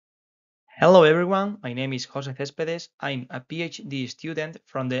Hello everyone, my name is Jose Cespedes. I'm a PhD student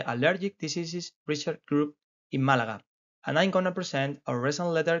from the Allergic Diseases Research Group in Malaga, and I'm gonna present a recent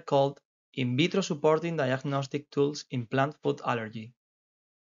letter called In Vitro Supporting Diagnostic Tools in Plant Food Allergy.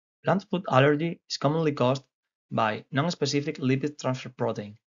 Plant food allergy is commonly caused by non-specific lipid transfer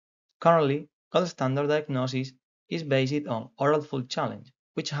protein. Currently, gold standard diagnosis is based on oral food challenge,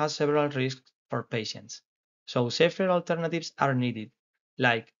 which has several risks for patients. So safer alternatives are needed,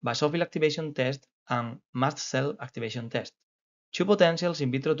 like basophil activation test and mast cell activation test, two potential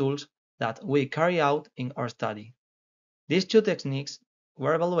in vitro tools that we carry out in our study. These two techniques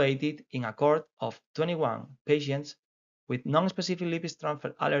were evaluated in a cohort of 21 patients with non-specific lipid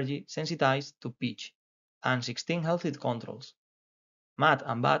transfer allergy sensitized to pitch and 16 healthy controls. MAT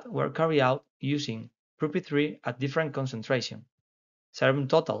and BAT were carried out using PP3 at different concentration. Serum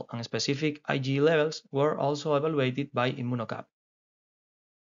total and specific IgE levels were also evaluated by immunocap.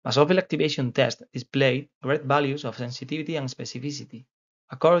 Basophil activation test displayed great values of sensitivity and specificity,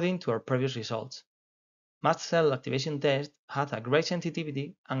 according to our previous results. Mast cell activation test had a great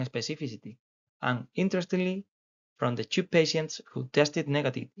sensitivity and specificity, and interestingly, from the two patients who tested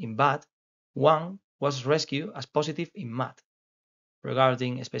negative in BAT, one was rescued as positive in MAT.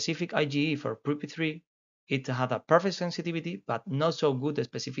 Regarding specific IgE for PP3, it had a perfect sensitivity but not so good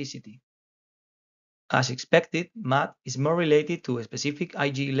specificity. As expected, MAT is more related to specific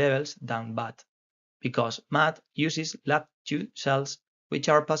IgE levels than BAT, because MAT uses LAT2 cells which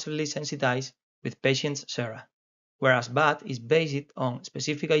are passively sensitized with patient's sera, whereas BAT is based on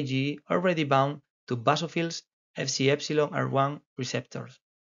specific IgE already bound to basophils Fc epsilon R1 receptors.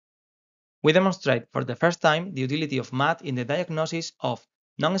 We demonstrate for the first time the utility of MAT in the diagnosis of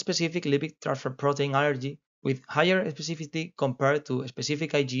non-specific lipid transfer protein allergy with higher specificity compared to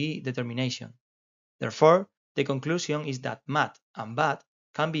specific IgE determination. Therefore, the conclusion is that MAT and BAT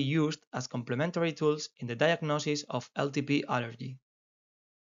can be used as complementary tools in the diagnosis of LTP allergy.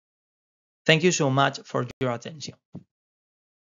 Thank you so much for your attention.